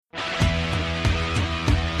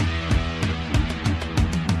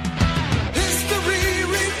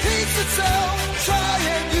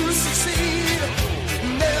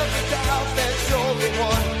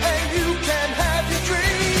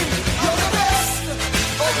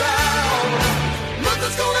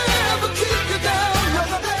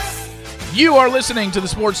You are listening to the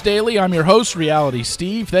Sports Daily. I'm your host, Reality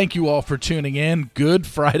Steve. Thank you all for tuning in. Good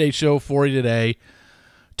Friday show for you today.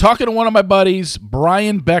 Talking to one of my buddies,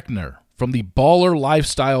 Brian Beckner from the Baller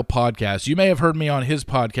Lifestyle Podcast. You may have heard me on his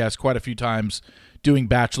podcast quite a few times doing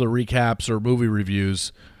Bachelor recaps or movie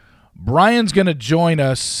reviews. Brian's going to join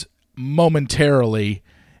us momentarily,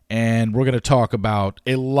 and we're going to talk about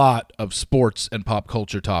a lot of sports and pop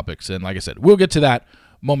culture topics. And like I said, we'll get to that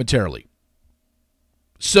momentarily.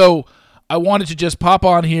 So I wanted to just pop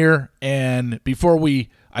on here, and before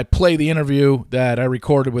I play the interview that I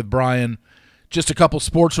recorded with Brian, just a couple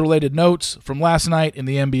sports-related notes from last night in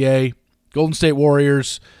the NBA. Golden State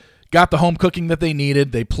Warriors got the home cooking that they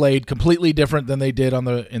needed. They played completely different than they did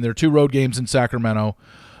in their two road games in Sacramento.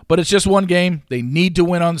 But it's just one game. They need to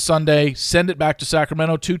win on Sunday, send it back to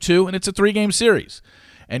Sacramento 2-2, and it's a three-game series.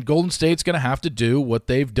 And Golden State's going to have to do what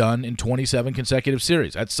they've done in 27 consecutive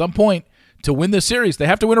series. At some point, to win this series, they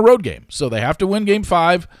have to win a road game. So they have to win Game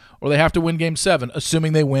 5 or they have to win Game 7,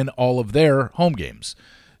 assuming they win all of their home games.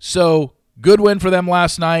 So good win for them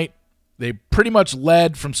last night. They pretty much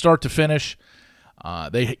led from start to finish.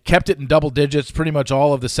 They kept it in double digits pretty much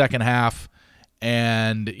all of the second half.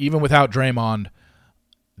 And even without Draymond,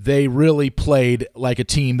 they really played like a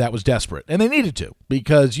team that was desperate. And they needed to,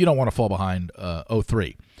 because you don't want to fall behind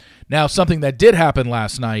 0-3. Now, something that did happen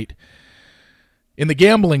last night in the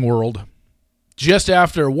gambling world,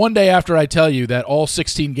 one day after I tell you that all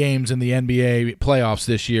 16 games in the NBA playoffs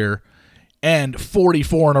this year and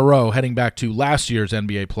 44 in a row heading back to last year's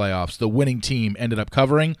NBA playoffs, the winning team ended up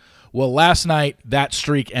covering. Well, last night that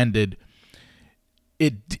streak ended.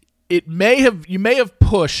 You may have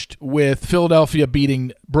pushed with Philadelphia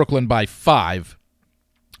beating Brooklyn by 5.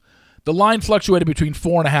 The line fluctuated between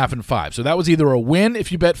 4.5 and 5. So that was either a win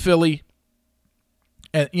if you bet Philly,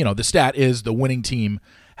 and the stat is the winning team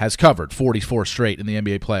has covered 44 straight in the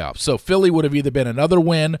NBA playoffs. So Philly would have either been another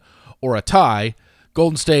win or a tie.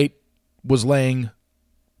 Golden State was laying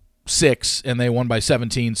 6, and they won by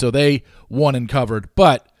 17, so they won and covered.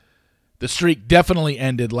 But the streak definitely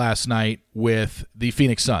ended last night with the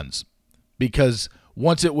Phoenix Suns, because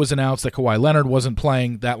once it was announced that Kawhi Leonard wasn't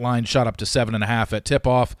playing, that line shot up to 7.5 at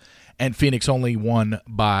tip-off, and Phoenix only won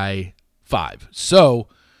by 5. So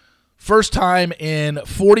first time in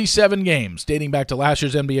 47 games dating back to last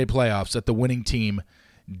year's NBA playoffs that the winning team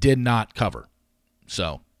did not cover.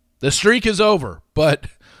 So the streak is over, but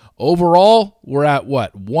overall we're at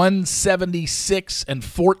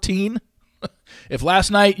 176-14. If last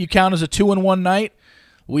night you count as a 2-1 night,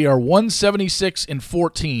 we are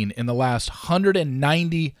 176-14 in the last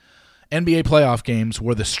 190 NBA playoff games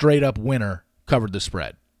where the straight-up winner covered the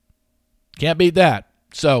spread. Can't beat that.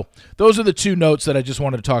 So those are the two notes that I just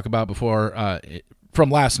wanted to talk about before from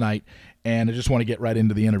last night, and I just want to get right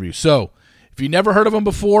into the interview. So if you never heard of him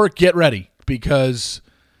before, get ready, because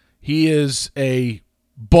he is a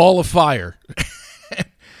ball of fire,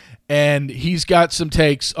 and he's got some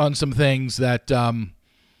takes on some things that, you're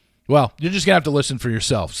just going to have to listen for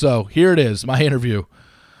yourself. So here it is, my interview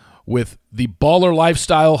with the Baller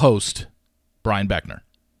Lifestyle host, Brian Beckner.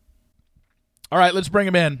 All right, let's bring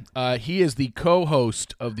him in. He is the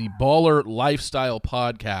co-host of the Baller Lifestyle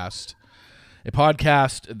Podcast, a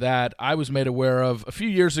podcast that I was made aware of a few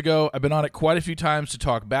years ago. I've been on it quite a few times to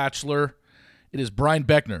talk Bachelor. It is Brian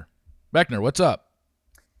Beckner. Beckner, what's up?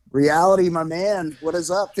 Reality, my man. What is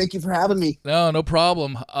up? Thank you for having me. No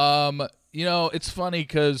problem. It's funny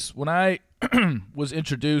because when I was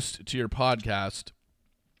introduced to your podcast,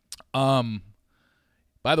 by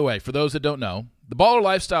the way, for those that don't know, the Baller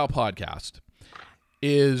Lifestyle Podcast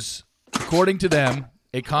is, according to them,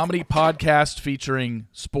 a comedy podcast featuring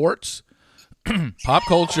sports, pop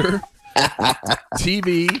culture,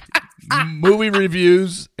 TV, movie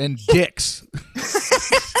reviews, and dicks.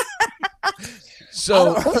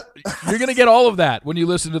 So you're going to get all of that when you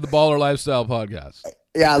listen to the Baller Lifestyle Podcast.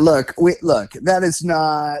 Yeah, look,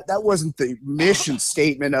 that wasn't the mission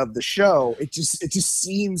statement of the show. It just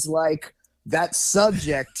seems like that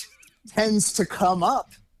subject tends to come up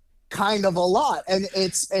kind of a lot, and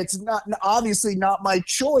it's not obviously not my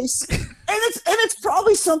choice, and it's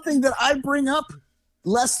probably something that I bring up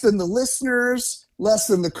less than the listeners, less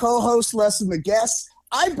than the co-host, less than the guests.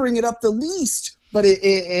 I bring it up the least, but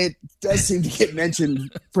it does seem to get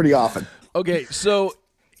mentioned pretty often. Okay, so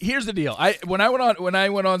here's the deal. When I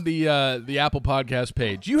went on the Apple Podcast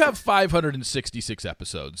page, you have 566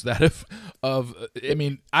 episodes that say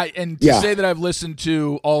that I've listened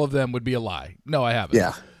to all of them would be a lie. No, I haven't.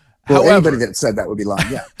 Yeah. Well, anybody that said that would be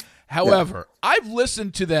lying. Yeah. However, I've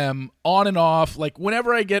listened to them on and off. Like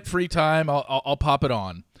whenever I get free time, I'll pop it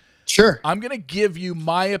on. Sure. I'm going to give you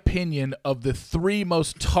my opinion of the 3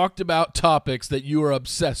 most talked about topics that you are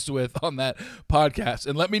obsessed with on that podcast,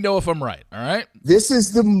 and let me know if I'm right. All right. This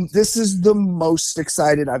is the most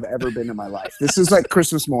excited I've ever been in my life. This is like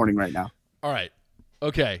Christmas morning right now. All right.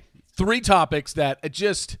 Okay. 3 topics that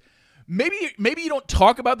just maybe you don't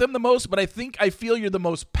talk about them the most, but I feel you're the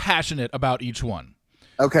most passionate about each one.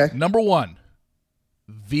 Okay. Number 1,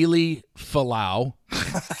 Vili Falau.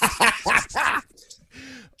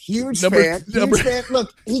 Huge fan.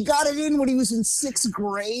 Look, he got it in when he was in 6th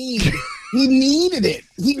grade. He needed it.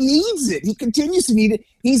 He needs it. He continues to need it.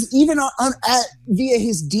 He's even via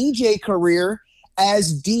his DJ career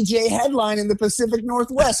as DJ headline in the Pacific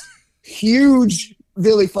Northwest. Huge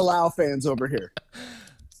Vili Falau fans over here.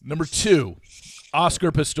 Number 2,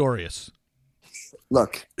 Oscar Pistorius.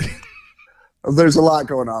 Look, there's a lot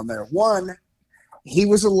going on there. 1, he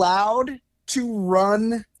was allowed to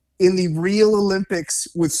run in the Rio Olympics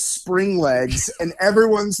with spring legs, and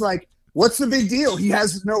everyone's like, what's the big deal? He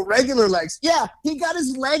has no regular legs. Yeah, he got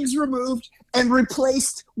his legs removed and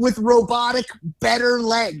replaced with robotic, better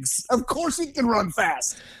legs. Of course he can run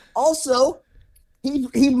fast. Also,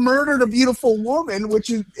 he murdered a beautiful woman,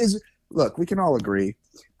 which is look, we can all agree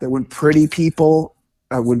that when pretty people,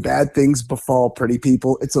 when bad things befall pretty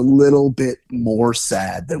people, it's a little bit more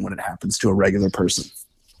sad than when it happens to a regular person.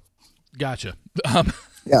 Gotcha.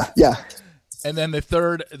 Yeah. And then the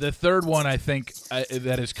third one, I think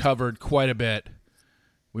that is covered quite a bit.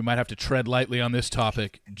 We might have to tread lightly on this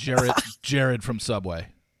topic. Jared from Subway.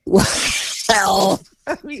 Well,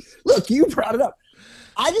 I mean, look, you brought it up.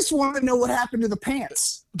 I just want to know what happened to the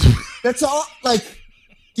pants. That's all.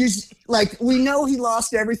 We know he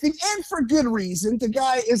lost everything, and for good reason. The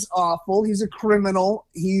guy is awful. He's a criminal.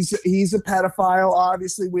 He's a pedophile.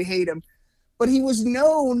 Obviously, we hate him. But he was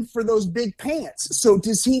known for those big pants. So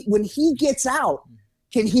when he gets out,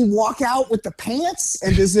 can he walk out with the pants?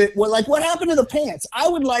 And what happened to the pants? I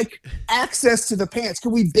would like access to the pants.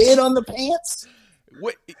 Can we bid on the pants?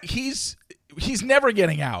 He's never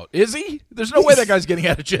getting out, is he? There's no way that guy's getting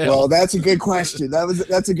out of jail. Well, that's a good question.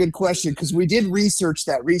 That's a good question, because we did research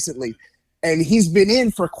that recently, and he's been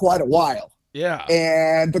in for quite a while. Yeah.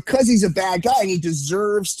 And because he's a bad guy and he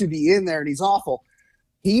deserves to be in there and he's awful,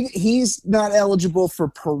 he's not eligible for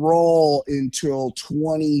parole until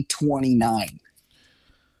 2029.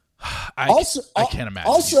 I can't imagine.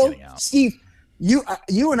 Also, getting out. Steve, you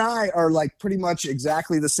and I are like pretty much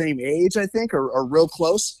exactly the same age, I think, or real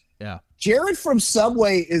close. Yeah. Jared from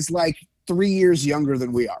Subway is like 3 years younger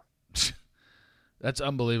than we are. That's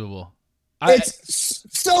unbelievable. It's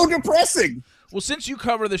so depressing. Well, since you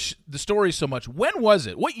cover the story so much, when was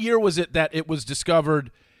it? What year was it that it was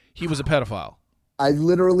discovered he was a pedophile? I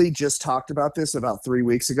literally just talked about this about 3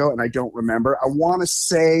 weeks ago, and I don't remember. I want to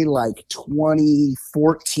say like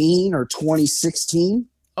 2014 or 2016.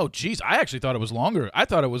 Oh, geez. I actually thought it was longer. I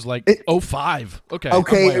thought it was like 05. Okay.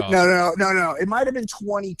 No. It might have been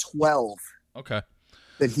 2012. Okay.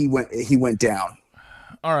 That he went down.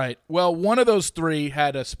 All right. Well, one of those 3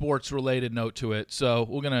 had a sports-related note to it, so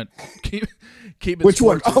we're going to keep it. Which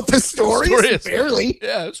one? Oh, Pistorius? Barely.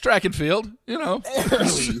 Yeah, it's track and field,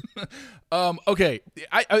 Barely. Okay.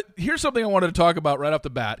 I here's something I wanted to talk about right off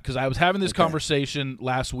the bat, because I was having this conversation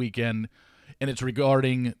last weekend, and it's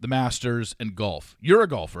regarding the Masters and golf. You're a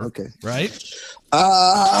golfer, right?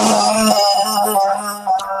 I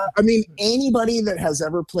mean, anybody that has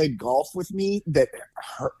ever played golf with me that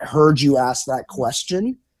heard you ask that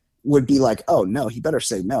question would be like, oh, no, he better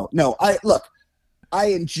say no. No, I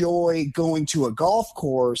enjoy going to a golf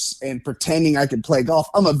course and pretending I can play golf.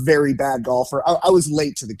 I'm a very bad golfer. I was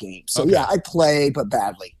late to the game. So, yeah, I play, but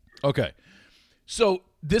badly. Okay. So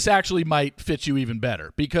this actually might fit you even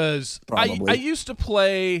better, because I used to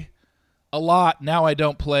play a lot. Now I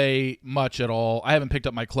don't play much at all. I haven't picked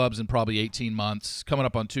up my clubs in probably 18 months. Coming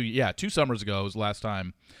up on 2 summers ago was the last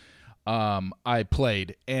time I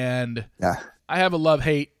played. And I have a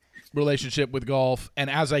love-hate relationship with golf, and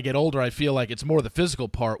as I get older, I feel like it's more the physical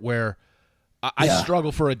part where I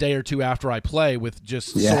struggle for a day or two after I play with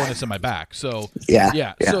just soreness in my back. So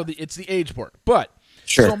so it's the age part. But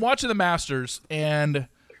so I'm watching the Masters, and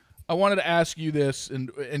I wanted to ask you this and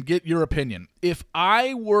get your opinion. If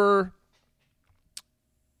I were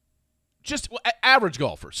just average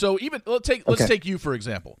golfer, so even let's take you for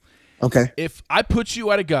example. Okay. If I put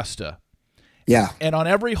you at Augusta. Yeah. And on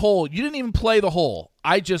every hole, you didn't even play the hole.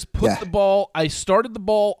 I just put the ball, I started the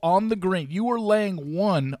ball on the green. You were laying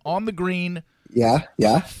one on the green. Yeah.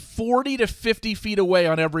 40 to 50 feet away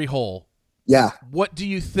on every hole. Yeah. What do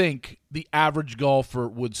you think the average golfer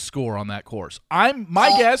would score on that course?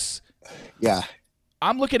 My guess. Yeah.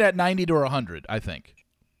 I'm looking at 90 to 100, I think.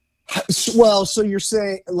 Well, so you're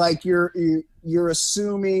saying like you're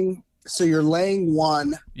assuming, so you're laying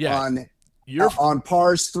one on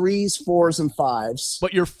pars, threes, fours, and fives.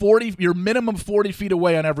 But you're minimum 40 feet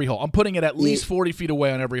away on every hole. I'm putting it at least 40 feet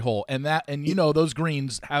away on every hole, and those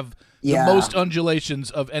greens have the most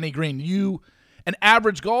undulations of any green. An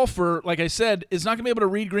average golfer, like I said, is not going to be able to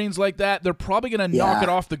read greens like that. They're probably going to knock it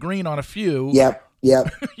off the green on a few. Yep.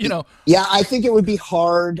 Yeah, I think it would be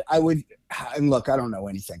hard. And look, I don't know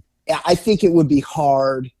anything. I think it would be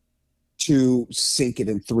hard to sink it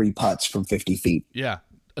in 3 putts from 50 feet. Yeah.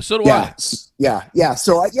 So do I. Yeah.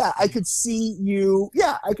 So I could see you.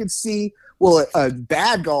 Yeah, I could see. Well, a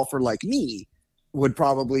bad golfer like me would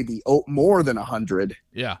probably be more than 100.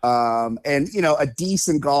 Yeah. And a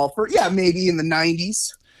decent golfer, maybe in the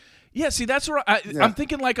 90s. Yeah, see, that's where I'm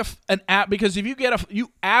thinking like an app, because if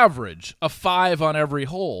you average a 5 on every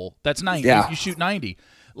hole, that's 90. Yeah. You shoot 90.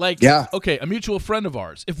 Okay, a mutual friend of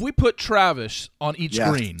ours. If we put Travis on each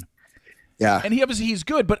green, and he's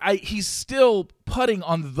good, but he's still putting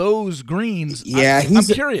on those greens. Yeah, I'm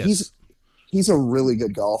curious. He's a really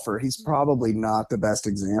good golfer. He's probably not the best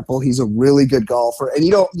example. He's a really good golfer, and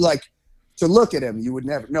you don't like to look at him.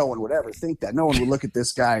 No one would ever think that. No one would look at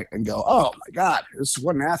this guy and go, "Oh my God,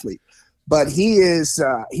 what an athlete!" But he's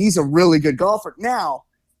a really good golfer. Now,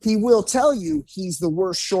 he will tell you he's the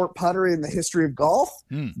worst short putter in the history of golf,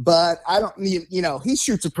 but I don't need, he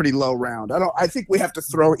shoots a pretty low round. I think we have to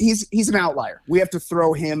throw, he's an outlier. We have to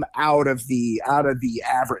throw him out of the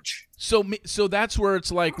average. So that's where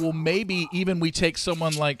it's like, well, maybe even we take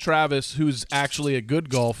someone like Travis, who's actually a good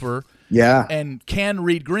golfer, and can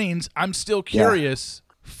read greens. I'm still curious,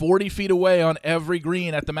 40 feet away on every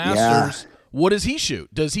green at the Masters, what does he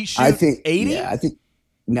shoot? Does he shoot 80? Yeah, I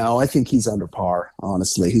think he's under par,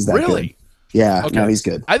 honestly. He's that really good. Yeah, okay. No, he's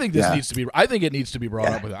good. I think it needs to be brought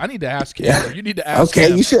up with him. I need to ask him. Yeah. You need to ask him.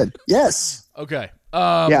 Okay, you should. Yes. Okay.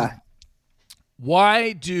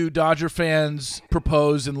 Why do Dodger fans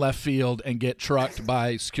propose in left field and get trucked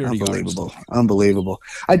by security guards? Unbelievable.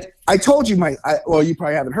 I told you you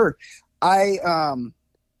probably haven't heard. I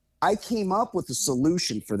came up with a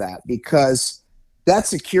solution for that, because that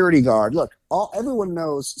security guard, look, everyone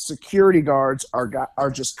knows security guards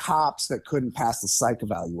are just cops that couldn't pass the psych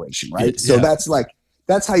evaluation, right? So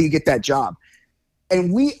that's how you get that job.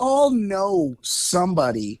 And we all know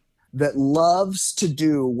somebody that loves to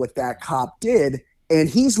do what that cop did, and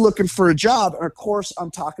he's looking for a job. And of course,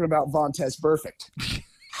 I'm talking about Vontaze Burfict.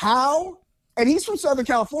 How? And he's from Southern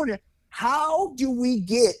California. How do we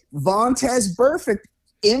get Vontaze Burfict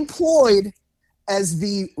employed as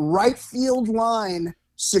the right field line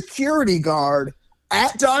security guard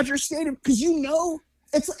at Dodger Stadium? Because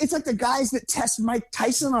it's like the guys that test Mike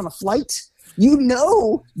Tyson on a flight.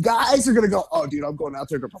 Guys are going to go, "Oh, dude, I'm going out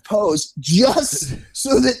there to propose," just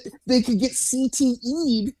so that they can get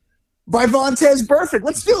CTE'd by Vontaze Burfict.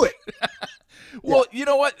 Let's do it. Well, you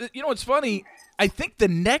know what? You know what's funny? I think the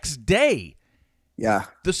next day,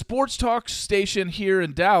 the sports talk station here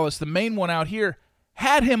in Dallas, the main one out here,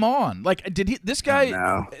 had him on. Like, did he? This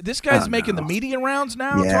guy, this guy's making the media rounds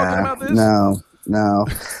now, talking about this. No.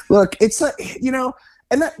 Look, it's like,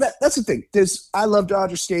 and that's the thing. I love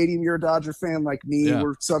Dodger Stadium. You're a Dodger fan like me. Yeah.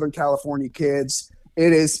 We're Southern California kids.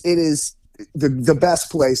 It is the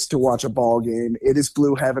best place to watch a ball game. It is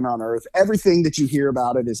blue heaven on earth. Everything that you hear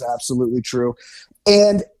about it is absolutely true.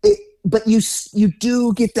 But you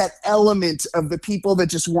do get that element of the people that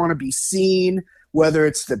just want to be seen, whether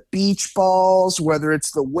it's the beach balls, whether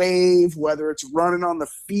it's the wave, whether it's running on the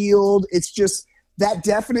field. It's just, that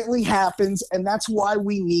definitely happens, and that's why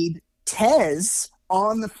we need Tez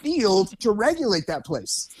on the field to regulate that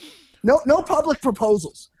place. No public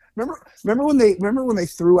proposals. Remember when they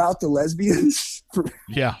threw out the lesbians for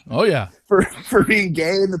being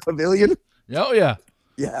gay in the pavilion? Oh yeah.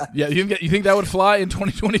 Yeah. Yeah, you think that would fly in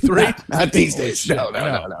 2023? Not these days. No.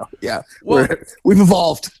 Yeah. Well, we've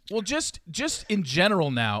evolved. Well, just in general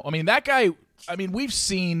now. I mean, that guy, we've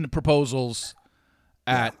seen proposals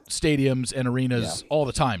at stadiums and arenas all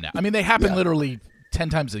the time now. I mean, they happen literally 10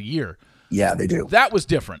 times a year. Yeah, they do. That was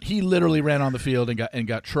different. He literally ran on the field and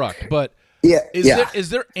got trucked. But is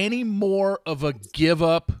there any more of a give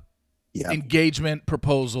up engagement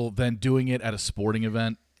proposal than doing it at a sporting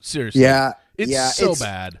event? Seriously. Yeah. It's so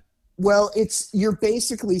bad. Well, you're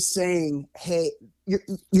basically saying, hey,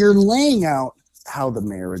 you're laying out how the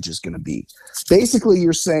marriage is going to be. Basically,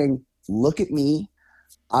 you're saying, look at me.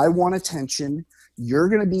 I want attention. You're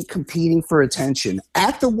going to be competing for attention.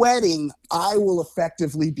 At the wedding, I will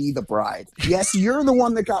effectively be the bride. Yes, you're the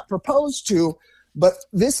one that got proposed to, but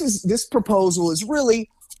this proposal is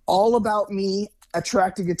really all about me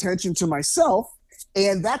attracting attention to myself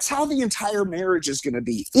And that's how the entire marriage is going to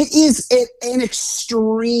be. It is an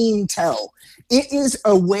extreme tell. It is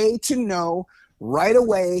a way to know right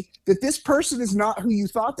away that this person is not who you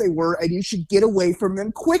thought they were, and you should get away from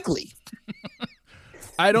them quickly.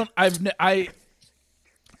 As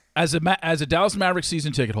a Dallas Mavericks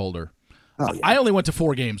season ticket holder, I only went to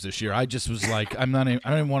 4 games this year. I just was like, I don't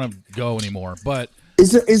even want to go anymore. But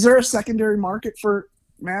is there a secondary market for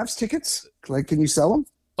Mavs tickets? Like, can you sell them?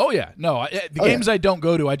 Oh yeah, no. The games I don't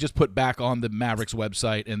go to, I just put back on the Mavericks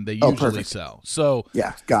website, and they usually sell. So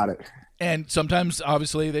yeah, got it. And sometimes,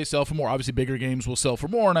 obviously, they sell for more. Obviously, bigger games will sell for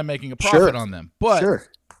more, and I'm making a profit on them. But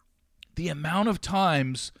the amount of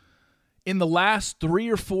times in the last 3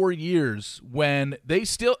 or 4 years when they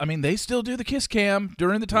still do the kiss cam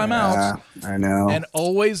during the timeouts. Yeah, I know. And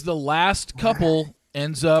always the last couple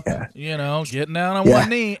ends up, getting down on one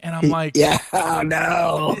knee, and I'm like,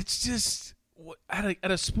 no. It's just at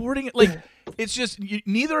a sporting it's just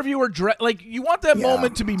neither of you are you want that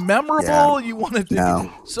moment to be memorable. Yeah. You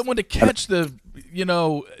want someone to catch the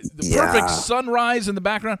perfect sunrise in the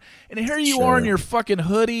background, and here you are in your fucking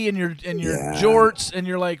hoodie and your jorts, and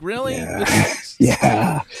you're like, really?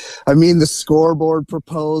 Yeah. I mean, the scoreboard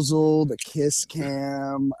proposal, the kiss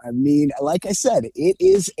cam. I mean, like I said, it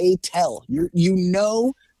is a tell. You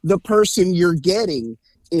know the person you're getting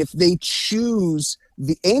if they choose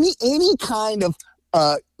any kind of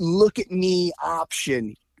look at me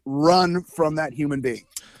option, run from that human being.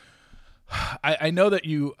 I know that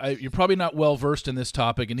you're probably not well versed in this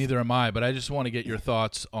topic, and neither am I, but I just want to get your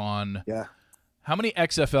thoughts on how many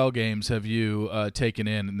XFL games have you taken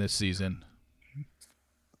in this season?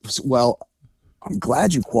 Well, I'm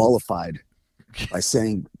glad you qualified by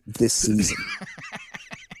saying this season.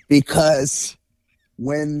 Because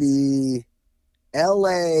when the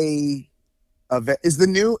LA is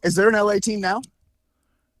there an LA team now?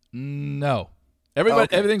 No.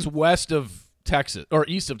 Everything's west of Texas or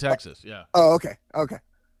east of Texas. Yeah. Oh, okay. Okay.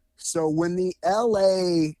 So when the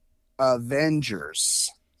LA Avengers,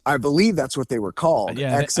 I believe that's what they were called,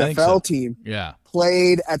 XFL team,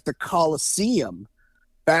 played at the Coliseum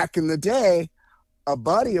back in the day, a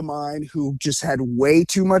buddy of mine who just had way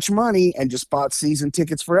too much money and just bought season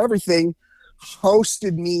tickets for everything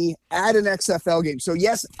hosted me at an XFL game. So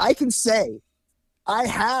yes, I can say I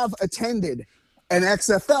have attended an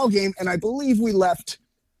XFL game, and I believe we left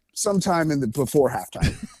sometime before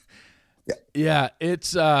halftime. Yeah,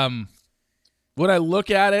 it's when I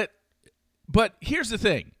look at it, but here's the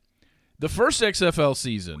thing: the first XFL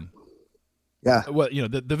season, well,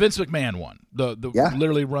 the Vince McMahon one, the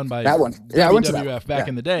literally run by that one, WWF back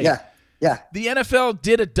in the day, the NFL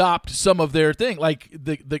did adopt some of their thing, like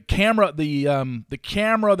the camera, the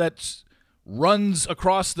camera that runs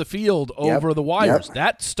across the field over the wires.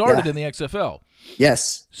 That started in the XFL.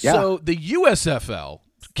 Yes. So the USFL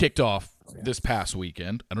kicked off this past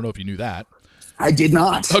weekend. I don't know if you knew that. I did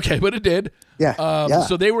not. Okay, but it did. Yeah.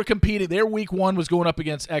 So they were competing. Their week 1 was going up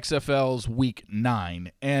against XFL's week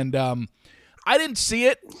 9. And I didn't see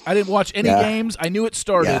it. I didn't watch any games. I knew it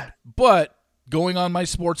started. But going on my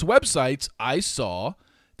sports websites, I saw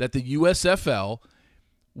that the USFL,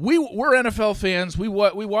 we're NFL fans. We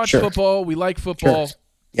watch football. We like football. Sure.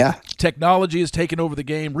 Yeah. Technology has taken over the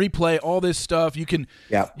game. Replay, all this stuff. You can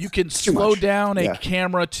slow down a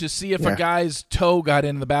camera to see if a guy's toe got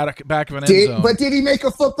in the back of an end zone. But did he make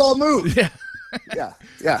a football move?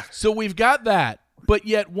 Yeah. So we've got that. But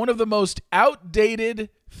yet one of the most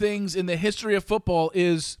outdated things in the history of football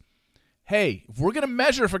is, hey, if we're going to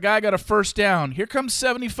measure if a guy got a first down, here comes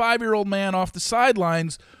 75-year-old man off the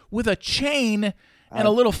sidelines with a chain and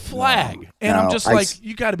a little flag. I'm just like,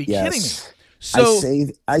 you got to be kidding me. So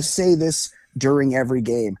I say this during every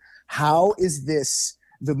game. How is this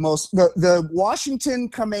the Washington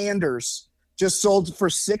Commanders just sold for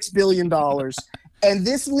 $6 billion, and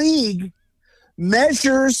this league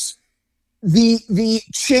measures the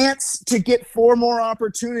chance to get 4 more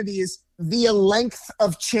opportunities via length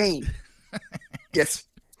of chain? Yes.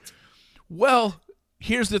 Well,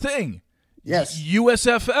 here's the thing. Yes.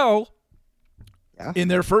 USFL in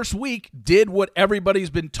their first week did what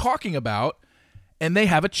everybody's been talking about, and they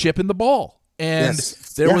have a chip in the ball. And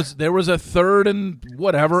there was a 3rd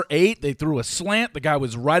and 8. They threw a slant. The guy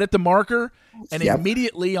was right at the marker, and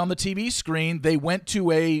immediately on the TV screen they went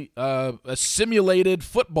to a simulated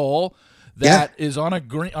football that is on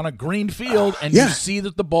a green field, and you see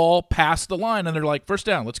that the ball passed the line, and they're like, first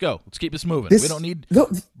down, let's go. Let's keep this moving. We don't need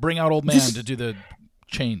bring out old man to do the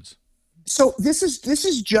chains. So this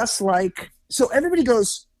is just like, so everybody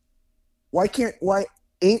goes, why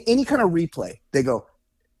any kind of replay, they go,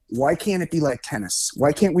 why can't it be like tennis?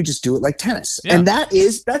 Why can't we just do it like tennis? Yeah. And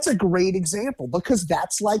that's a great example, because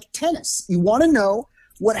that's like tennis. You want to know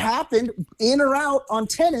what happened in or out on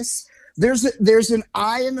tennis. There's an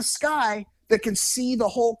eye in the sky that can see the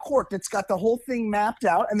whole court, that's got the whole thing mapped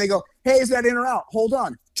out, and they go, hey, is that in or out? Hold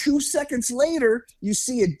on. 2 seconds later, you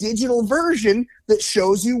see a digital version that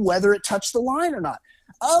shows you whether it touched the line or not.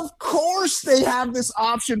 Of course they have this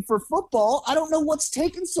option for football. I don't know what's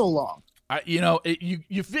taken so long.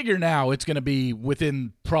 You figure now it's going to be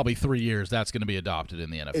within probably 3 years that's going to be adopted in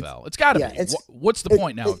the NFL. It's got to be. What's the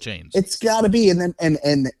point now of change? It's got to be, and then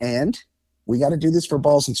and we got to do this for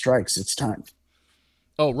balls and strikes. It's time.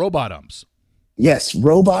 Oh, robot umps. Yes,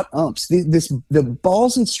 robot umps. The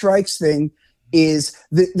balls and strikes thing is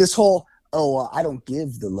this whole. Oh, I don't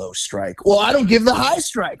give the low strike. Well, I don't give the high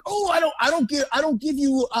strike. Oh, I don't give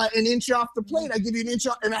you an inch off the plate. I give you an inch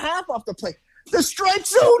and a half off the plate. The strike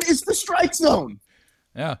zone is the strike zone.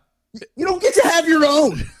 Yeah. You don't get to have your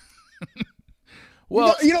own.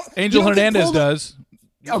 Well, Angel Hernandez does.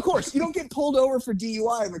 Of course, you don't get pulled over for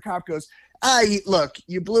DUI and the cop goes, look,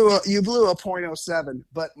 you blew a .07,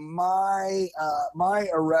 but my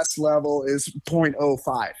arrest level is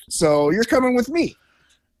 .05. So you're coming with me.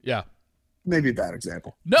 Yeah. Maybe a bad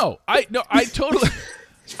example. No, I totally.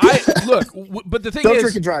 But the thing don't is,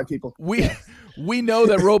 drink and drive, people. We know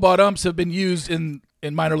that robot umps have been used in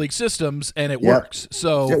minor league systems, and it works.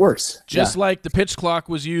 So it works. Just like the pitch clock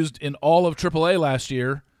was used in all of AAA last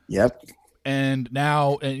year. Yep. And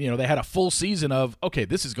now, they had a full season of, okay,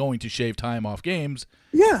 this is going to shave time off games.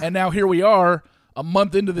 Yeah. And now here we are, a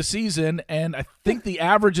month into the season, and I think the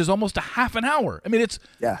average is almost a half an hour. I mean, it's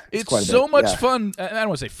so much fun. I don't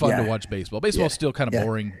want to say fun to watch baseball. Baseball is still kind of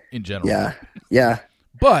boring in general. Yeah.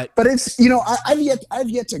 But it's I've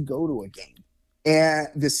yet to go to a game and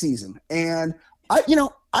this season, and I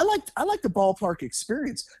like the ballpark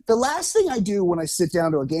experience. The last thing I do when I sit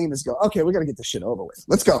down to a game is go, okay, we got to get this shit over with.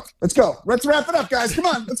 Let's go. Let's wrap it up, guys. Come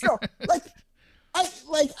on, let's go. I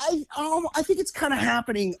think it's kind of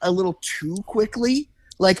happening a little too quickly.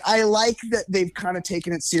 I like that they've kind of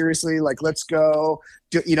taken it seriously. Let's go.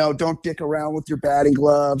 Don't dick around with your batting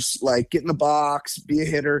gloves. Get in the box, be a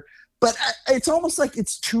hitter. But it's almost like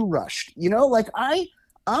it's too rushed.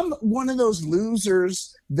 I'm one of those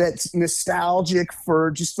losers that's nostalgic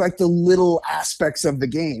for just the little aspects of the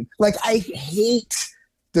game. I hate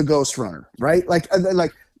the ghost runner, right?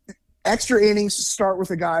 Extra innings start with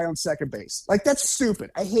a guy on second base. That's stupid.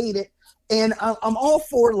 I hate it. And I'm all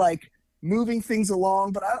for moving things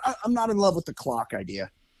along, but I'm not in love with the clock idea.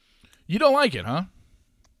 You don't like it, huh?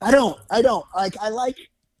 I don't.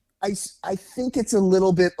 I think it's a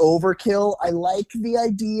little bit overkill. I like the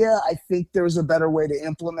idea. I think there's a better way to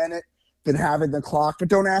implement it than having the clock, but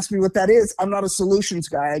don't ask me what that is. I'm not a solutions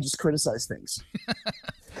guy. I just criticize things.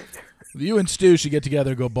 You and Stu should get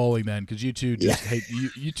together and go bowling then, because you two just hate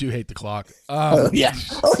you two hate the clock. Yeah.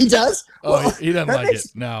 Oh, he does? Oh, he doesn't like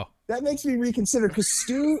it. No. That makes me reconsider, because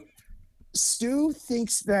Stu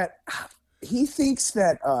thinks that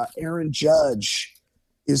Aaron Judge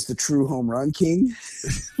is the true home run king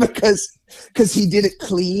because he did it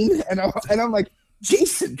clean, and I'm like,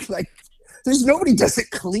 Jason, there's nobody does it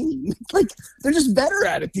clean. They're just better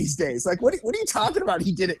at it these days. What are you talking about?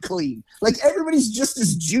 He did it clean. Everybody's just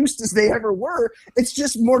as juiced as they ever were. It's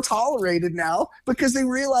just more tolerated now because they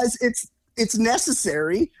realize it's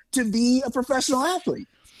necessary to be a professional athlete.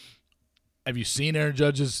 Have you seen Aaron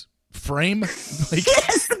Judge's frame?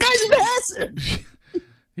 Yes, the guy's massive.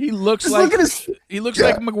 He looks like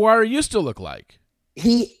McGuire used to look like.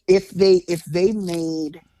 If they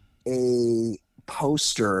made a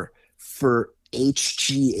poster for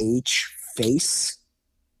HGH face,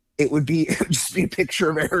 it would just be a picture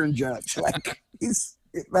of Aaron Judge.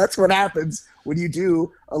 That's what happens when you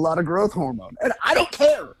do a lot of growth hormone. And I don't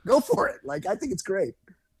care. Go for it. I think it's great.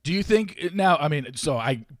 Do you think now, so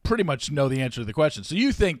I pretty much know the answer to the question. So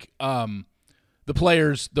you think the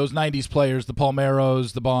players, those 90s players, the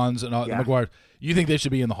Palmeiros, the Bonds, and the McGuire, you think they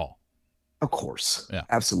should be in the Hall? Of course. Yeah.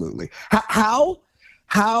 Absolutely. How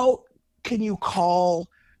can you call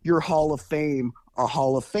your Hall of Fame a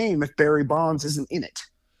Hall of Fame if Barry Bonds isn't in it?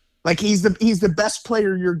 He's the best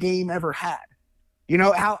player your game ever had.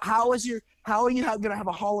 How are you going to have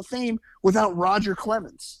a Hall of Fame without Roger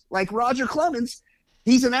Clemens? Roger Clemens,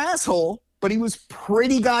 he's an asshole, but he was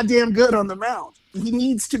pretty goddamn good on the mound. He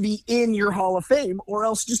needs to be in your Hall of Fame, or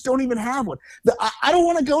else just don't even have one. I don't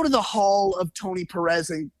want to go to the Hall of Tony Perez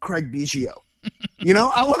and Craig Biggio.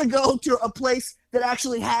 I want to go to a place that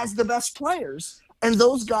actually has the best players, and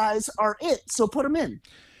those guys are it. So put them in.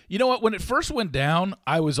 You know what? When it first went down,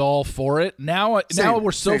 I was all for it. Now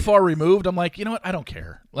we're so Same. far removed. I'm like, you know what? I don't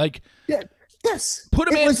care. Like, Yeah. Yes. put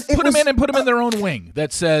them in, and put them in their own wing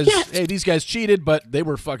that says, hey, these guys cheated, but they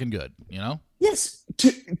were fucking good. You know? Yes.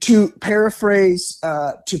 To paraphrase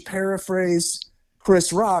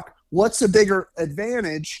Chris Rock, what's a bigger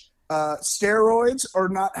advantage? Steroids or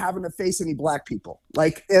not having to face any black people?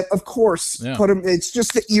 Like, of course, put them. It's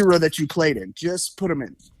just the era that you played in. Just put them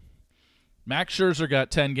in. Max Scherzer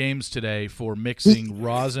got 10 games today for mixing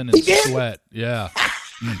rosin and sweat. Yeah.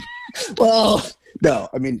 Well, no,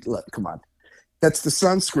 I mean, look, come on. That's the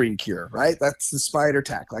sunscreen cure, right? That's the spider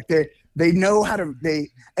tack. Like they know how to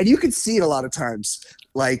and you can see it a lot of times,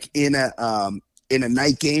 like in a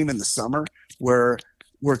night game in the summer where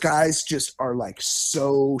guys just are like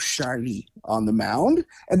so shiny on the mound,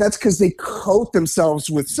 and that's because they coat themselves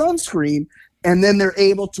with sunscreen, and then they're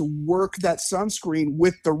able to work that sunscreen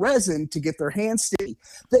with the resin to get their hands sticky.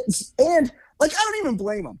 And like, I don't even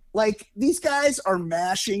blame them. Like, these guys are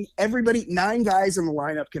mashing everybody. 9 guys in the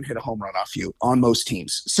lineup can hit a home run off you on most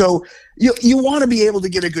teams. So you want to be able to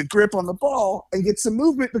get a good grip on the ball and get some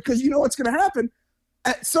movement, because you know what's going to happen.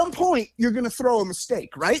 At some point, you're going to throw a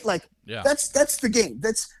mistake, right? Like, that's the game.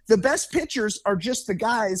 That's the best pitchers are just the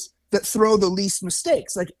guys that throw the least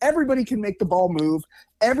mistakes. Like, everybody can make the ball move.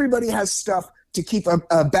 Everybody has stuff to keep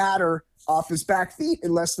a batter off his back feet,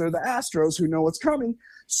 unless they're the Astros who know what's coming.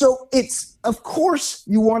 So it's, of course,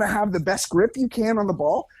 you want to have the best grip you can on the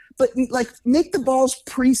ball, but like, make the balls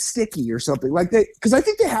pre-sticky or something like that. Because I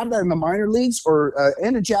think they have that in the minor leagues or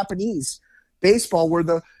and in Japanese baseball, where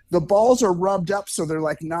the balls are rubbed up so they're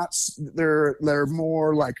like not, they're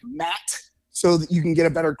more like matte, so that you can get a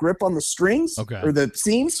better grip on the strings or the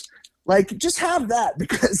seams. Like, just have that,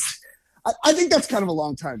 because I think that's kind of a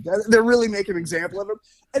long time. They're really making an example of him.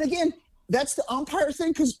 And again, that's the umpire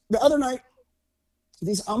thing, because the other night,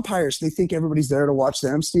 these umpires, they think everybody's there to watch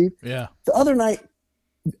them, Steve. Yeah. The other night,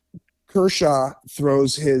 Kershaw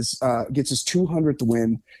throws gets his 200th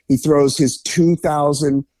win. He throws his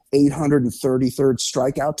 2,833rd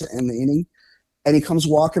strikeout to end the inning. And he comes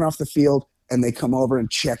walking off the field, and they come over and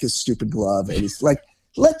check his stupid glove. And he's like,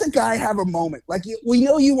 let the guy have a moment. Like, we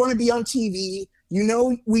know you want to be on TV. We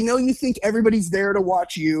know you think everybody's there to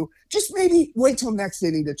watch you. Just maybe wait till next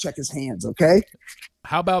inning to check his hands, okay?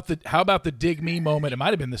 How about the dig me moment? It might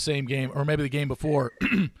have been the same game, or maybe the game before.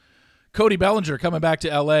 Cody Bellinger coming back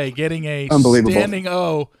to LA, getting a standing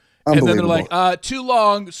O, and then they're like, too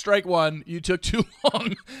long, strike one. You took too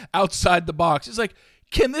long outside the box. It's like,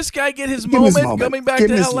 can this guy get his moment coming back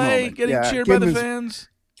to LA, getting cheered by the fans?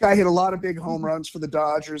 Guy hit a lot of big home runs for the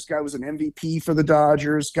Dodgers. Guy was an MVP for the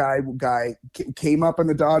Dodgers. Guy came up in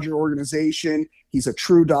the Dodger organization. He's a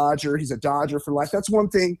true Dodger. He's a Dodger for life. That's one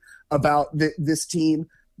thing about this team,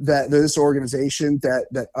 this organization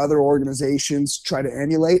that other organizations try to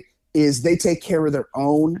emulate, is they take care of their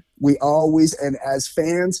own. We always, and as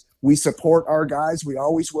fans, we support our guys. We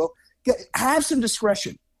always will. Have some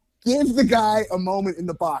discretion. Give the guy a moment in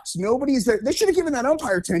the box. Nobody's there. They should have given that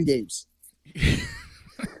umpire 10 games.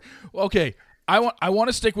 Okay, I want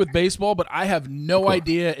to stick with baseball, but I have no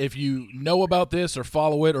idea if you know about this or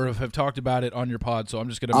follow it or have talked about it on your pod. So I'm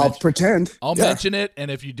just going to pretend. I'll mention it, and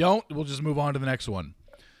if you don't, we'll just move on to the next one.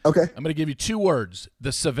 Okay. I'm going to give you 2 words: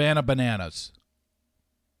 the Savannah Bananas.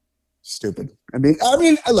 Stupid. I mean,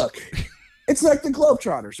 look. It's like the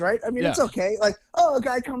Globetrotters, right? I mean, It's okay. Like, a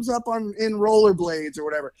guy comes up in rollerblades or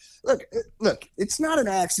whatever. Look, it's not an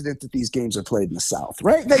accident that these games are played in the South,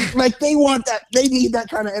 right? They want that. They need that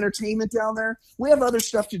kind of entertainment down there. We have other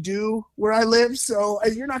stuff to do where I live, so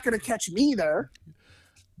you're not going to catch me there.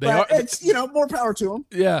 It's, more power to them.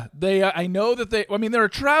 Yeah, I know that they're a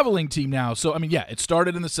traveling team now. So, it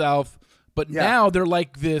started in the South. But now they're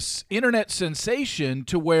like this internet sensation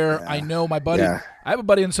to where I know my buddy. I have a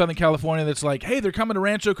buddy in Southern California that's like, hey, they're coming to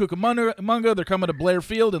Rancho Cucamonga. They're coming to Blair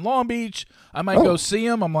Field in Long Beach. I might go see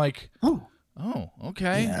them. I'm like, oh,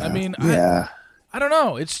 okay. Yeah. I don't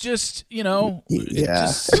know. It's just, it might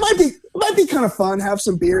be kind of fun. Have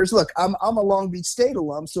some beers. Look, I'm a Long Beach State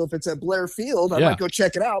alum, so if it's at Blair Field, I might go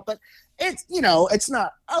check it out. But it's, it's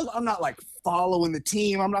not. I'm not like following the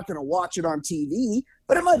team. I'm not going to watch it on TV.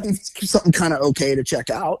 But it might be something kind of okay to check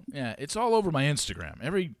out. Yeah, it's all over my Instagram. I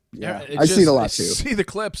see it a lot too. See the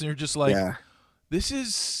clips, and you're just like, this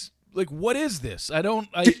is like, what is this?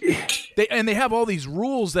 They have all these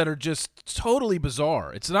rules that are just totally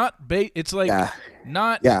bizarre. It's not it's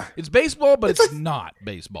baseball, but it's not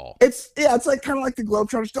baseball. It's like kind of like the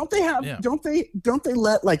Globetrotters. Don't they have? Yeah. Don't they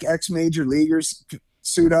let like ex-major leaguers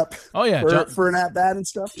suit up? Oh yeah, for an at bat and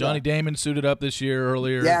stuff. Johnny Damon suited up this year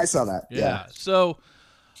earlier. Yeah, I saw that. Yeah. So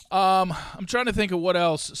I'm trying to think of what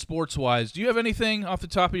else sports wise. Do you have anything off the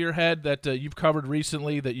top of your head that you've covered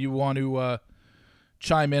recently that you want to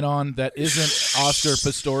chime in on that isn't Oscar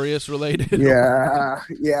Pistorius related?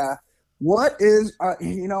 Yeah. What is,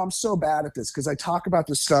 I'm so bad at this because I talk about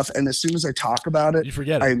this stuff, and as soon as I talk about it, You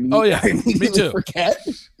forget it. I immediately Me too. forget.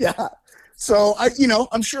 Yeah. So,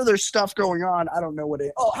 I'm sure there's stuff going on. I don't know what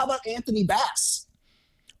it. Oh, how about Anthony Bass?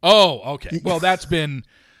 Oh, okay. Well, that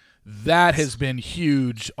has been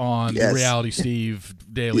huge on the Reality Steve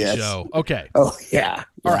Daily Show. Okay. Oh, yeah.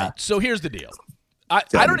 All right. So here's the deal. I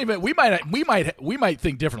don't even. We might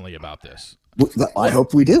think differently about this. I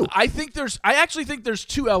hope we do. I actually think there's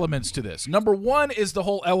two elements to this. Number one is the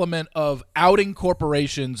whole element of outing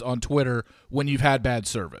corporations on Twitter when you've had bad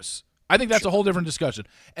service. I think that's a whole different discussion.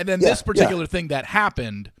 And then this particular thing that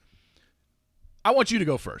happened, I want you to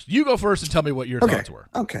go first. You go first and tell me what your thoughts were.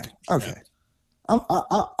 Okay.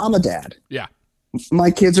 I'm a dad. Yeah.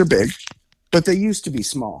 My kids are big, but they used to be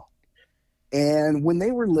small. And when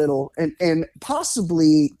they were little, and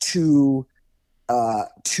possibly to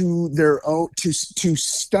their own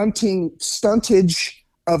stuntage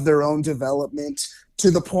of their own development,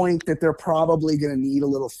 to the point that they're probably going to need a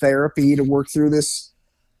little therapy to work through this.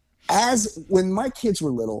 When my kids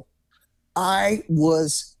were little, I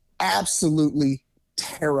was absolutely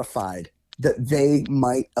terrified that they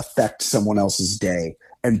might affect someone else's day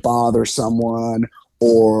and bother someone,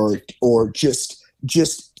 or just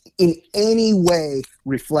in any way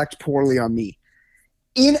reflect poorly on me.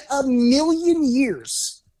 In a million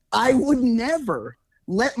years, I would never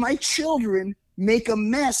let my children make a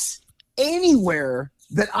mess anywhere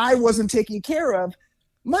that I wasn't taking care of,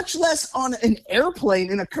 much less on an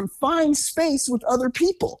airplane in a confined space with other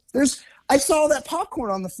people. I saw that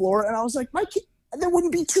popcorn on the floor, and I was like, my kid, there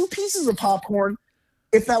wouldn't be two pieces of popcorn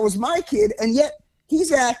if that was my kid, and yet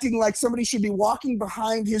he's acting like somebody should be walking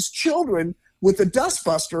behind his children with a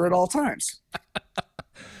dustbuster at all times.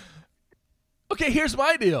 Okay, here's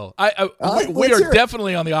my deal. We are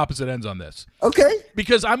definitely on the opposite ends on this. Okay.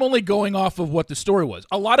 Because I'm only going off of what the story was.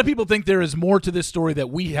 A lot of people think there is more to this story that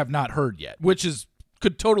we have not heard yet, which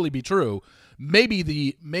could totally be true. Maybe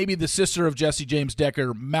the sister of Jesse James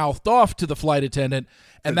Decker mouthed off to the flight attendant,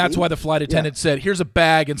 and that's why the flight attendant said, "Here's a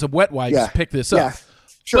bag and some wet wipes. Pick this up." Yeah.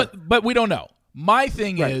 Sure. But we don't know. My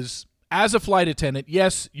thing is, as a flight attendant,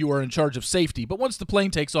 yes, you are in charge of safety, but once the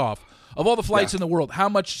plane takes off, of all the flights in the world, how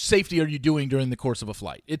much safety are you doing during the course of a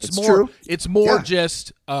flight? It's more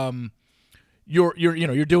just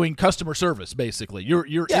you're doing customer service, basically.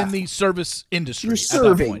 You're in the service industry. You're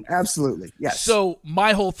serving, at that point. Absolutely. Yes. So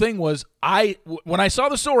my whole thing was, when I saw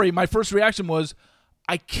the story, my first reaction was,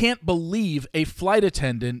 I can't believe a flight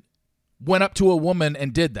attendant went up to a woman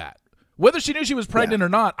and did that. Whether she knew she was pregnant or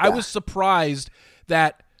not, I was surprised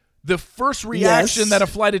that the first reaction that a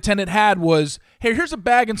flight attendant had was, "Hey, here's a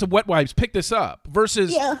bag and some wet wipes. Pick this up."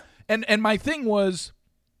 Versus, and my thing was,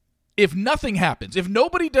 if nothing happens, if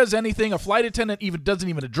nobody does anything, a flight attendant doesn't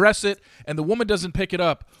even address it, and the woman doesn't pick it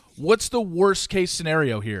up, what's the worst case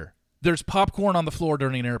scenario here? There's popcorn on the floor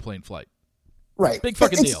during an airplane flight. Right. Big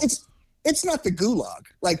fucking deal. It's not the gulag.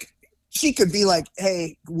 Like, she could be like,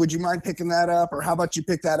 "Hey, would you mind picking that up?" Or, "How about you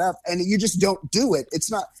pick that up?" And you just don't do it.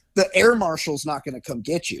 It's not, the air marshal's not going to come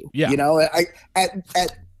get you. Yeah. You know,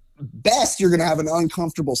 at best, you're going to have an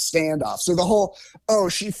uncomfortable standoff. So the whole,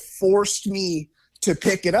 she forced me to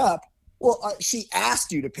pick it up. Well, she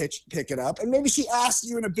asked you to pick it up, and maybe she asked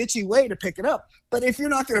you in a bitchy way to pick it up. But if you're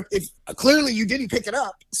not going to, if clearly you didn't pick it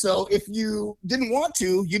up, so if you didn't want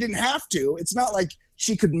to, you didn't have to. It's not like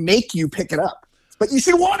she could make you pick it up, but you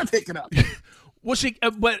should want to pick it up. Well,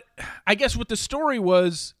 but I guess what the story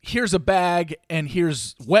was, here's a bag and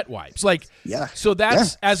here's wet wipes. So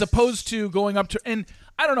that's as opposed to going up to, and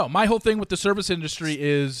I don't know, my whole thing with the service industry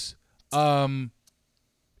is, if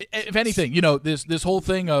anything, this whole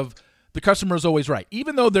thing of the customer is always right,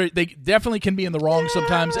 even though they definitely can be in the wrong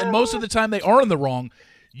sometimes, and most of the time they are in the wrong.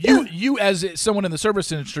 You as someone in the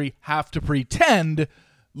service industry have to pretend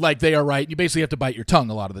like they are right. You basically have to bite your tongue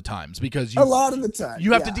a lot of the times because a lot of the time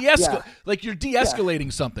you have to de-escalate. Like, you're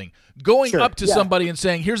de-escalating something. Going up to somebody and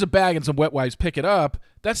saying, "Here's a bag and some wet wipes, pick it up."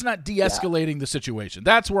 That's not de-escalating the situation.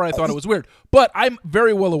 That's where I thought it was weird. But I'm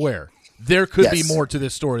very well aware there could be more to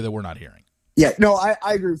this story that we're not hearing. Yeah, no, I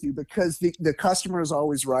agree with you, because the customer is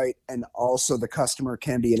always right, and also the customer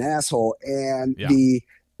can be an asshole. And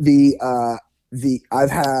I've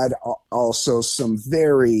had also some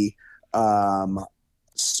very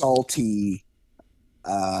salty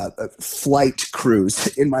flight crews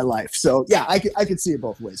in my life. So yeah, I could see it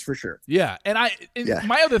both ways for sure. Yeah, and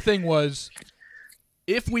my other thing was,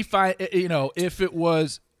 if we find, if it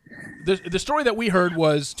was, the story that we heard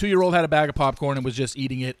was 2-year-old had a bag of popcorn and was just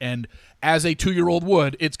eating it, and as a 2-year-old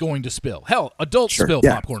would, it's going to spill. Hell, adults spill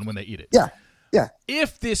popcorn when they eat it. Yeah. Yeah.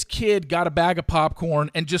 If this kid got a bag of popcorn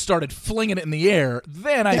and just started flinging it in the air,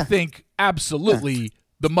 then I think absolutely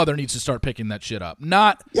the mother needs to start picking that shit up.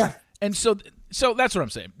 And so that's what I'm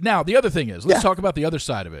saying. Now, the other thing is, let's talk about the other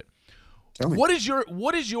side of it. What is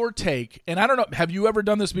your take? And I don't know, have you ever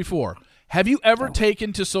done this before? Have you ever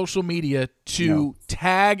taken to social media to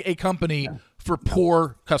tag a company for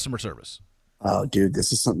poor customer service? Oh, dude,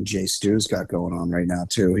 this is something Jay Stu's got going on right now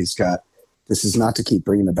too. This is not to keep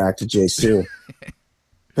bringing it back to Jay Stu,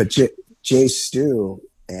 but Jay Stu,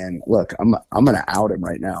 and look, I'm going to out him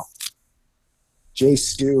right now. Jay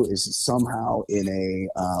Stu is somehow in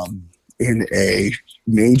a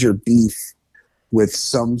major beef with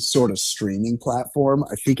some sort of streaming platform.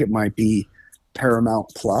 I think it might be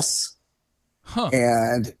Paramount Plus.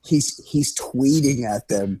 And he's tweeting at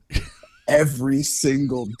them every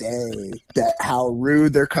single day that how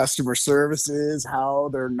rude their customer service is, how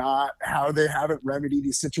they haven't remedied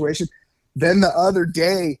the situation. Then the other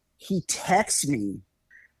day he texts me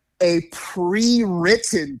a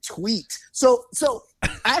pre-written tweet. So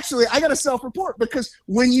actually I got to self-report, because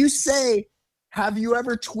when you say, have you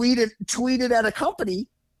ever tweeted at a company?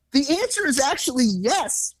 The answer is actually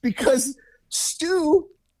yes, because Stu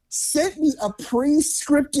sent me a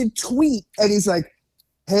pre-scripted tweet and he's like,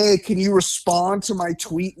 hey, can you respond to my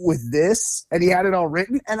tweet with this? And he had it all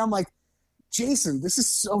written. And I'm like, Jason, this is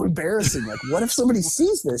so embarrassing. Like, what if somebody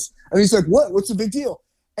sees this? And he's like, what's the big deal?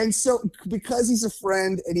 And so because he's a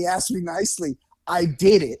friend and he asked me nicely, I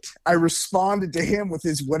did it. I responded to him with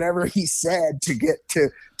his whatever he said to get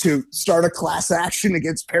to start a class action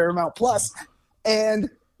against Paramount Plus. And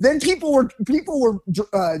then people were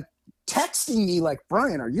texting me like,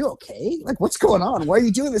 Brian, are you okay? Like, what's going on? Why are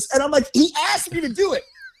you doing this? And I'm like, he asked me to do it.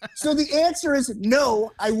 So the answer is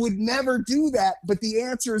no, I would never do that. But the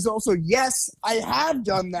answer is also yes, I have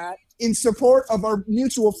done that in support of our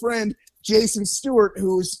mutual friend, Jason Stewart,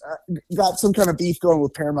 who's got some kind of beef going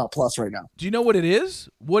with Paramount Plus right now. Do you know what it is?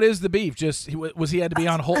 What is the beef? Just he had to be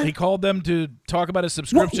on hold? He called them to talk about his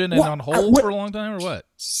subscription and on hold for a long time, or what?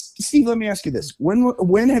 Steve, let me ask you this: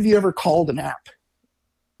 when have you ever called an app?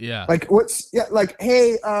 Yeah. Like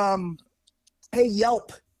hey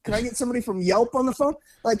Yelp, can I get somebody from Yelp on the phone?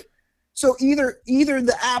 Like, so either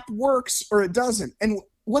the app works or it doesn't. And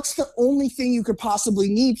what's the only thing you could possibly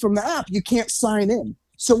need from the app? You can't sign in.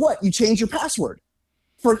 So what? You change your password.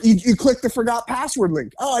 You click the forgot password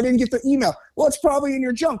link. Oh, I didn't get the email. Well, it's probably in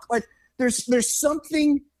your junk. Like, there's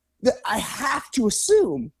something that I have to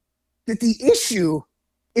assume that the issue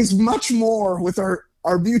is much more with our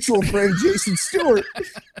mutual friend Jason Stewart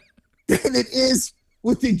than it is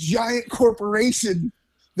with the giant corporation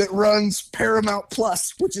that runs Paramount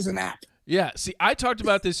Plus, which is an app. Yeah. See, I talked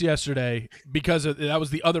about this yesterday because that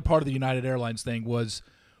was the other part of the United Airlines thing was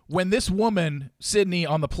when this woman, Sydney,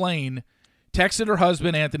 on the plane texted her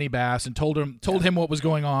husband, Anthony Bass, and told him what was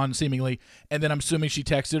going on, seemingly, and then I'm assuming she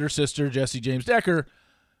texted her sister, Jesse James Decker.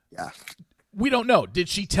 Yeah. We don't know. Did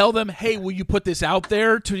she tell them, hey, will you put this out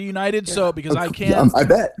there to United? Yeah. So, because I can't. I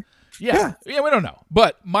bet. Yeah, we don't know.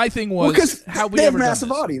 But my thing was, because have we they have ever done massive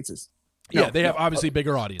this? Audiences. Yeah, they have obviously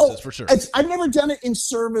bigger audiences, for sure. I've never done it in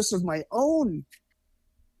service of my own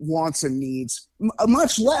wants and needs,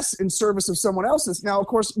 much less in service of someone else's. Now, of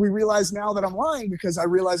course, we realize now that I'm lying because I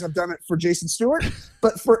realize I've done it for Jason Stewart,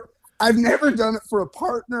 but I've never done it for a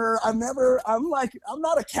partner. I'm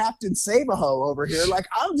not a Captain Save-A-Ho over here. Like,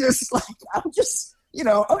 I'm just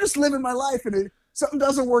living my life, and if something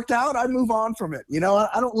doesn't work out, I move on from it.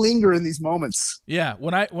 I don't linger in these moments. Yeah.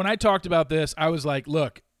 When I talked about this, I was like,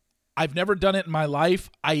 look, I've never done it in my life.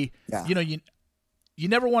 You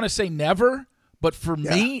never want to say never, but for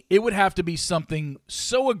me, it would have to be something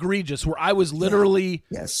so egregious where I was literally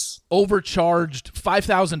overcharged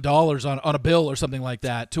 $5,000 on a bill or something like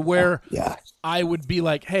that, to where I would be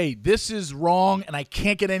like, hey, this is wrong and I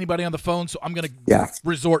can't get anybody on the phone, so I'm going to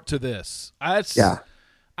resort to this. I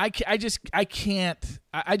can't.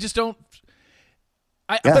 I just don't.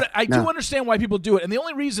 But I do understand why people do it. And the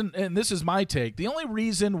only reason, and this is my take, the only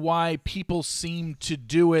reason why people seem to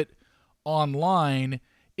do it online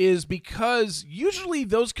is because usually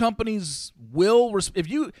those companies will, if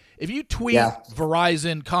you tweet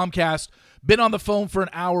Verizon, Comcast, been on the phone for an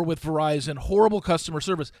hour with Verizon, horrible customer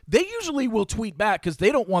service, they usually will tweet back because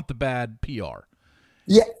they don't want the bad PR.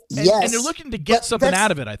 Yeah, and they're looking to get something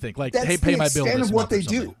out of it, I think. Like, hey, pay my bill this month. Of what they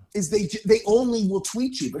do is they only will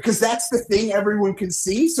tweet you because that's the thing everyone can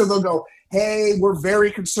see. So they'll go, hey, we're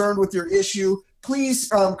very concerned with your issue. please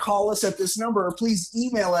call us at this number or please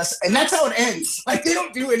email us. And that's how it ends. Like, they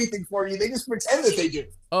don't do anything for you. They just pretend that they do.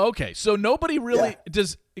 Okay, so nobody really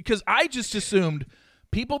does, because I just assumed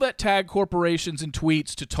people that tag corporations in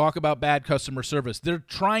tweets to talk about bad customer service, they're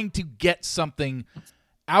trying to get something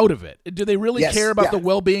out of it. Do they really care about the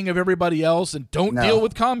well-being of everybody else and don't deal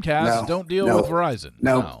with Comcast, don't deal with Verizon?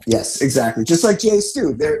 No. Yes, exactly. Just like Jay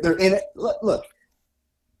Stu, they're in it. Look,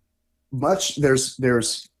 there's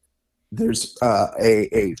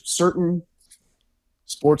a certain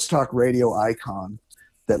sports talk radio icon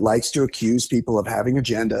that likes to accuse people of having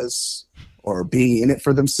agendas or being in it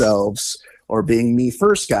for themselves or being me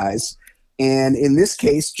first guys. And in this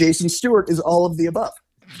case, Jason Stewart is all of the above.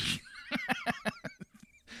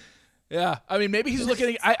 Yeah, I mean, maybe he's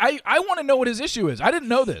looking. I want to know what his issue is. I didn't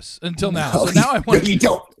know this until now, so now I want. No, you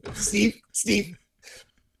don't, Steve.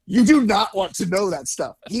 You do not want to know that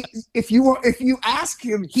stuff. If you ask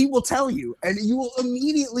him, he will tell you, and you will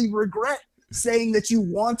immediately regret saying that you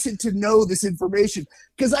wanted to know this information.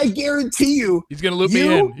 Because I guarantee you, he's going to loop me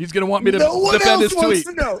in. He's going to want me to defend his tweet. No one else wants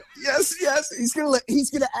to know. Yes. He's going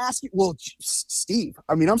to ask you. Well, Steve,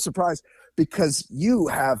 I mean, I'm surprised. Because you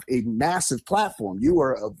have a massive platform. You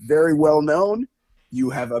are a very well known. You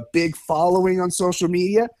have a big following on social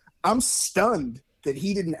media. I'm stunned that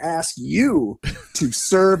he didn't ask you to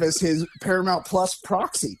serve as his Paramount Plus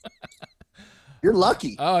proxy. You're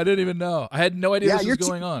lucky. Oh, I didn't even know. I had no idea this was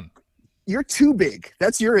going on. You're too big.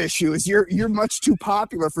 That's your issue. Is you're much too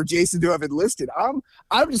popular for Jason to have enlisted. I'm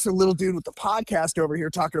just a little dude with the podcast over here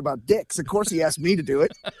talking about dicks. Of course, he asked me to do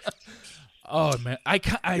it. Oh man, I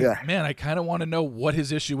kind of want to know what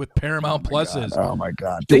his issue with Paramount Plus is. Oh my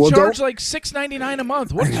God, they charge like $6.99 a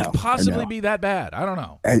month. What could possibly be that bad? I don't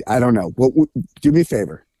know. I don't know. Well, do me a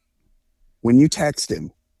favor. When you text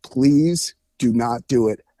him, please do not do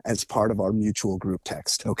it as part of our mutual group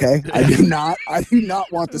text. Okay, I do not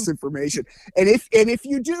want this information. And if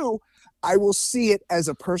you do, I will see it as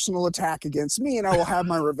a personal attack against me, and I will have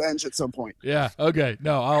my revenge at some point. Yeah. Okay.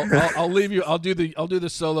 No, I'll leave you. I'll do the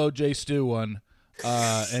solo Jay Stu one,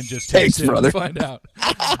 and just text him to find out.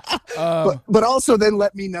 But also then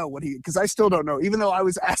let me know because I still don't know. Even though I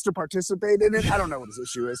was asked to participate in it, I don't know what his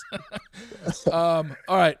issue is. All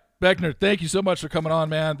right, Beckner, thank you so much for coming on,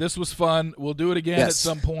 man. This was fun. We'll do it again at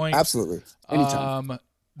some point. Absolutely. Anytime.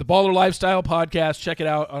 The Baller Lifestyle Podcast, check it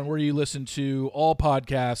out on where you listen to all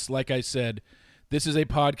podcasts. Like I said, this is a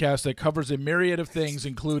podcast that covers a myriad of things,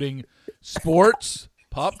 including sports,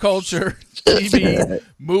 pop culture, TV,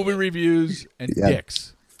 movie reviews, and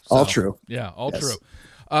dicks. So, all true. Yeah, all true.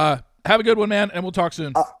 Have a good one, man, and we'll talk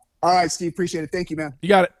soon. All right, Steve. Appreciate it. Thank you, man. You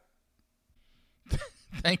got it.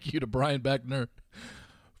 Thank you to Brian Beckner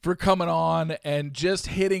for coming on and just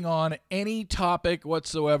hitting on any topic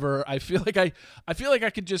whatsoever. I feel like I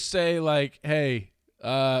could just say like, hey,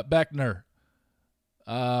 Beckner,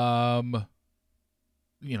 Billy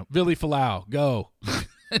Falau, go.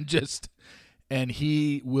 and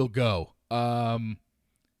he will go. The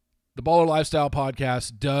Baller Lifestyle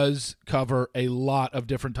Podcast does cover a lot of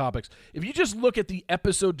different topics. If you just look at the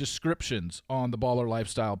episode descriptions on the Baller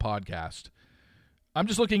Lifestyle Podcast, I'm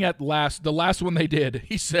just looking at the last one they did.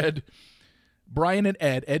 He said, Brian and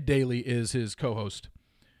Ed Daly is his co-host.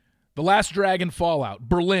 The Last Dragon Fallout,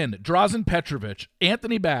 Berlin, Drazen Petrovic,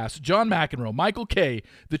 Anthony Bass, John McEnroe, Michael Kay,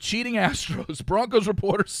 The Cheating Astros, Broncos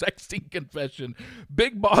reporter sexting confession,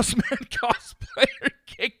 Big Boss Man cosplayer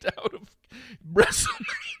kicked out of WrestleMania.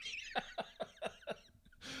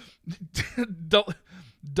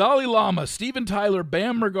 Dalai Lama, Steven Tyler,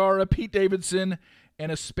 Bam Margera, Pete Davidson,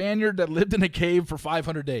 and a Spaniard that lived in a cave for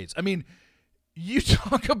 500 days. I mean, you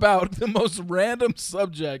talk about the most random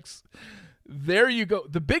subjects. There you go.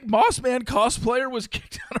 The Big Boss Man cosplayer was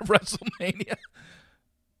kicked out of WrestleMania.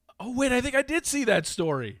 Oh, wait, I think I did see that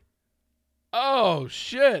story. Oh,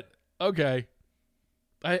 shit. Okay.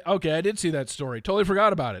 I did see that story. Totally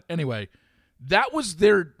forgot about it. Anyway, that was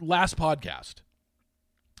their last podcast.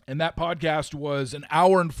 And that podcast was an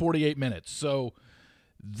hour and 48 minutes. So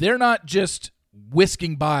they're not just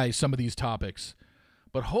whisking by some of these topics.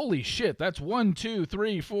 But holy shit, that's 1, 2,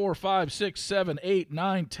 3, 4, 5, 6, 7, 8,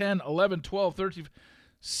 9, 10, 11, 12, 13,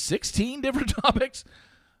 16 different topics.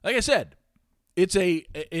 Like I said, it's a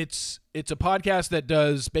podcast that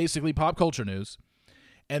does basically pop culture news.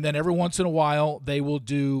 And then every once in a while, they will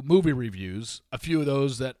do movie reviews. A few of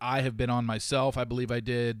those that I have been on myself. I believe I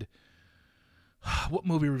did. What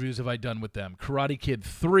movie reviews have I done with them? Karate Kid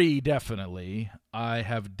 3, definitely. I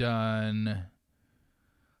have done...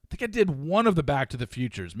 I think I did one of the Back to the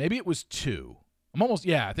Futures. Maybe it was 2.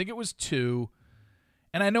 I think it was 2.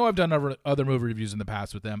 And I know I've done other movie reviews in the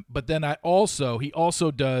past with them. But then he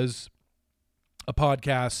also does a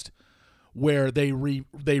podcast where they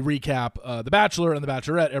recap The Bachelor and The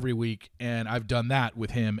Bachelorette every week, and I've done that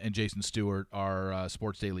with him and Jason Stewart, our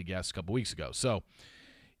Sports Daily guest, a couple weeks ago. So,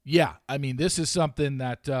 yeah, I mean, this is something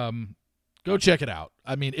that go check it out.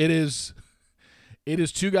 I mean, it is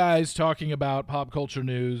two guys talking about pop culture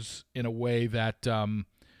news in a way that,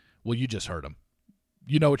 well, you just heard them.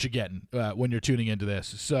 You know what you're getting when you're tuning into this.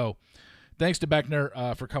 So thanks to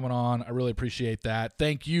Beckner for coming on. I really appreciate that.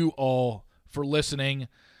 Thank you all for listening.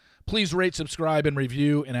 Please rate, subscribe, and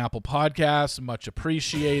review in Apple Podcasts. Much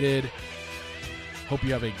appreciated. Hope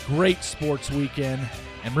you have a great sports weekend.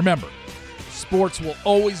 And remember, sports will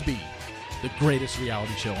always be the greatest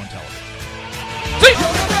reality show on television. See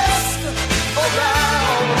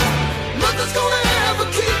you!